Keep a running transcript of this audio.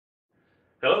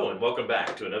Hello and welcome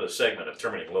back to another segment of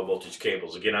Terminating Low Voltage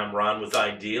Cables. Again, I'm Ron with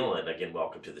IDEAL, and again,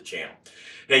 welcome to the channel.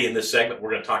 Hey, in this segment, we're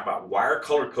going to talk about wire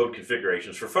color code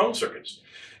configurations for phone circuits.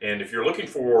 And if you're looking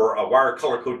for wire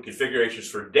color code configurations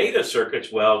for data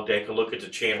circuits, well, take a look at the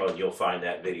channel and you'll find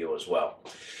that video as well.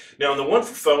 Now, in the one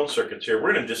for phone circuits here,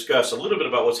 we're going to discuss a little bit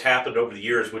about what's happened over the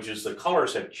years, which is the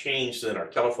colors have changed in our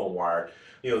telephone wire.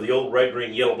 You know, the old red,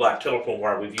 green, yellow, black telephone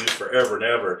wire we've used forever and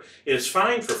ever is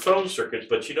fine for phone circuits,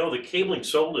 but you know the cabling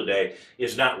sold today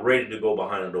is not ready to go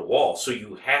behind the wall, so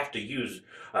you have to use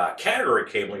category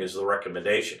cabling as the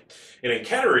recommendation. And in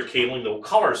category cabling, the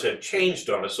colors have changed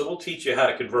on us, so we'll teach you how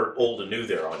to convert old to new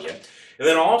there on you. And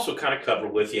then I'll also kind of cover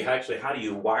with you actually how do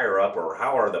you wire up, or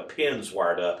how are the pins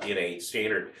wired up in a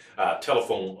standard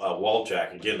telephone wall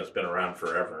jack, again, that's been around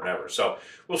forever and ever. So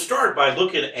we'll start by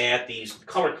looking at these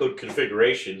color code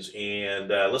configurations, and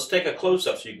let's take a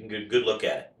close-up so you can get a good look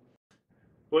at it.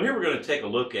 Well, here we're going to take a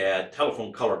look at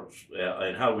telephone colors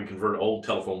and how we convert old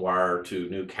telephone wire to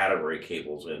new category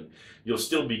cables. And you'll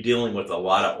still be dealing with a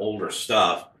lot of older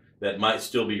stuff that might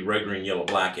still be red, green, yellow,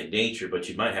 black in nature, but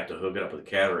you might have to hook it up with a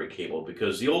category cable,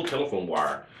 because the old telephone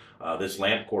wire, this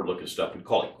lamp cord looking stuff, we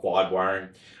call it quad wiring,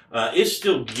 is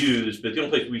still used, but the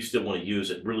only place we still want to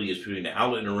use it really is between the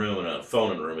outlet in the room and a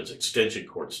phone in the room. It's extension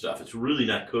cord stuff. It's really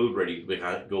not code ready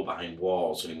to go behind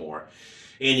walls anymore.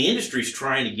 And the industry's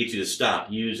trying to get you to stop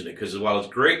using it, because while it's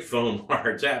great phone wire,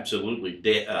 it's absolutely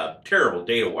terrible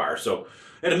data wire. So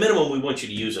at a minimum, we want you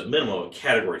to use a minimum of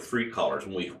category 3 colors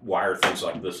when we wire things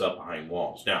like this up behind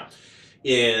walls. Now,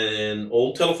 in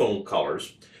old telephone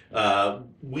colors,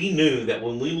 we knew that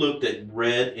when we looked at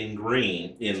red and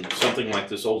green in something like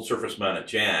this old surface mounted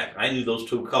jack, I knew those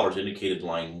two colors indicated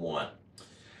line 1.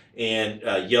 And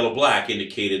yellow-black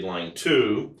indicated line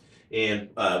 2. And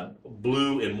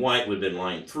blue and white would have been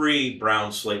line 3,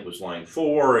 brown slate was line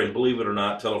 4, and believe it or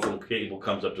not, telephone cable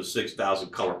comes up to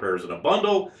 6,000 color pairs in a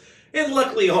bundle. And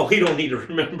luckily, we don't need to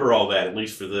remember all that, at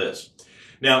least for this.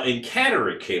 Now, in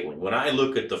category cabling, when I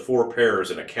look at the 4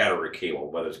 pairs in a category cable,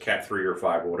 whether it's Cat 3 or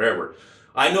 5 or whatever,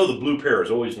 I know the blue pair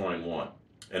is always line 1.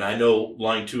 And I know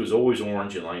line 2 is always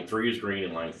orange, and line 3 is green,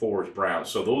 and line 4 is brown.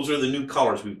 So those are the new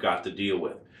colors we've got to deal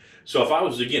with. So if I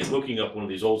was, again, hooking up one of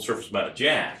these old surface-mounted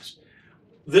jacks,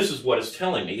 this is what it's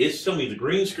telling me. It's telling me the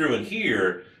green screw in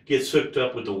here gets hooked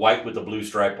up with the white with the blue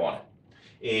stripe on it.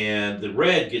 And the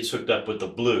red gets hooked up with the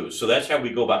blue. So that's how we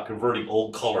go about converting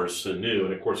old colors to new.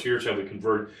 And of course, here's how we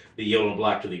convert the yellow and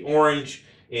black to the orange,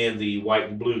 and the white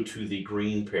and blue to the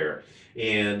green pair.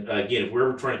 And again, if we're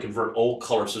ever trying to convert old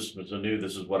color systems to new,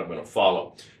 this is what I'm going to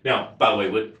follow. Now, by the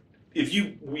way, if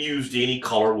you used any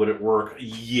color, would it work?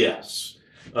 Yes.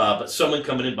 But someone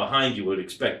coming in behind you would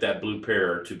expect that blue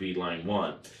pair to be line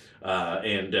 1.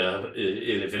 And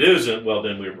if it isn't, well,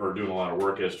 then we're doing a lot of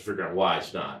work as to figure out why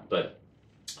it's not.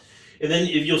 And then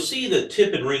if you'll see the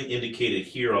tip and ring indicated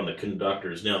here on the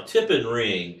conductors. Now, tip and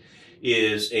ring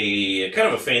is a kind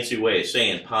of a fancy way of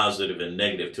saying positive and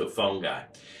negative to a phone guy.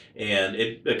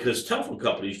 And because telephone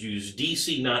companies use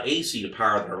DC, not AC, to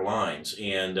power their lines.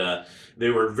 And they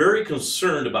were very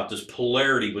concerned about this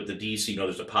polarity with the DC. You know,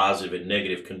 there's a positive and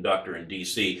negative conductor in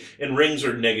DC. And rings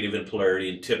are negative in polarity,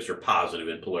 and tips are positive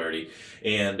in polarity.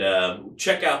 And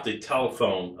check out the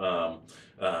telephone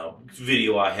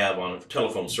video I have on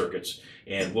telephone circuits,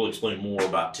 and we'll explain more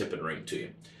about tip and ring to you.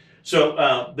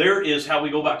 So there is how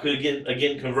we go about,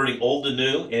 again converting old to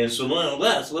new. And so now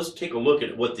let's take a look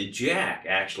at what the jack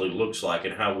actually looks like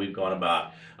and how we've gone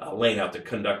about laying out the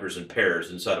conductors in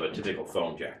pairs inside of a typical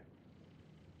phone jack.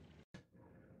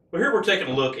 Well, here we're taking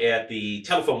a look at the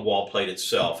telephone wall plate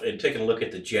itself and taking a look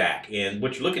at the jack. And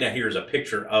what you're looking at here is a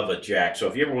picture of a jack. So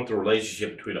if you ever want the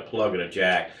relationship between a plug and a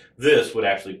jack, this would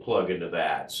actually plug into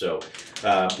that. So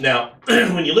now,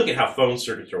 when you look at how phone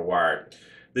circuits are wired,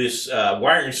 this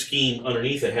wiring scheme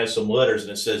underneath it has some letters,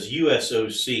 and it says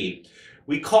USOC.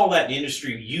 We call that in the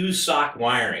industry USOC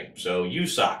wiring. So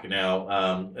USOC.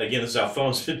 Now, again, this is how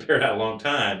phones have been paired out a long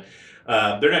time.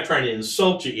 They're not trying to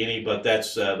insult you any, but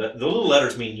that's the little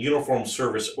letters mean Uniform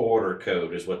Service Order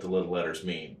Code is what the little letters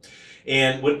mean.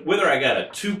 And whether I got a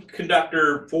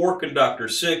 2-conductor, 4-conductor,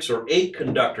 6, or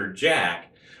 8-conductor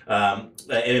jack,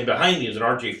 and behind me is an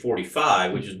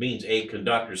RJ45, which means 8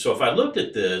 conductors. So if I looked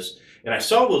at this and I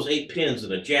saw those 8 pins in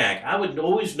the jack, I would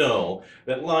always know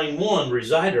that line 1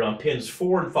 resided on pins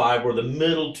 4 and 5, or the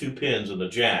middle 2 pins in the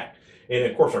jack. And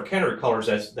of course, our category colors,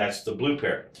 that's the blue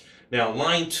pair. Now,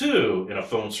 line 2 in a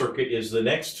phone circuit is the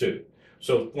next 2.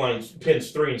 So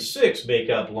pins 3 and 6 make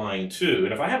up line 2.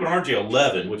 And if I have an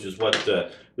RJ11, which is what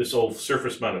this old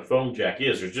surface-mounted phone jack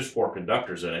is, there's just 4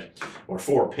 conductors in it, or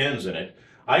 4 pins in it.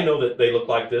 I know that they look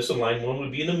like this, and line 1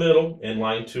 would be in the middle, and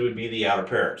line 2 would be the outer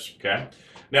pairs, okay?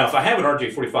 Now, if I have an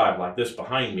RJ45 like this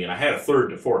behind me, and I had a 3rd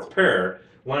to 4th pair,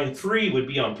 line 3 would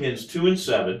be on pins 2 and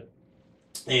 7,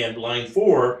 and line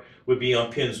 4 would be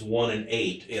on pins 1 and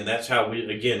 8, and that's how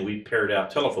we paired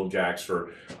out telephone jacks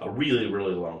for a really,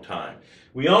 really long time.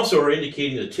 We also are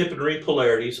indicating the tip and ring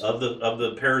polarities of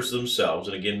the pairs themselves,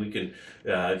 and again, we can,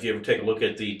 if you ever take a look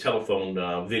at the telephone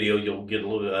video, you'll get a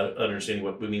little bit of understanding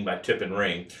what we mean by tip and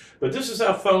ring. But this is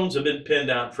how phones have been pinned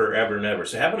out forever and ever,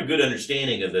 so having a good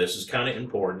understanding of this is kind of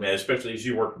important, especially as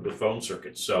you work with phone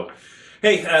circuits. So,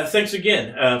 hey, thanks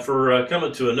again for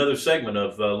coming to another segment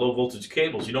of Low Voltage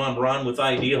Cables. You know, I'm Ron with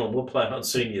IDEAL, and we'll plan on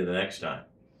seeing you the next time.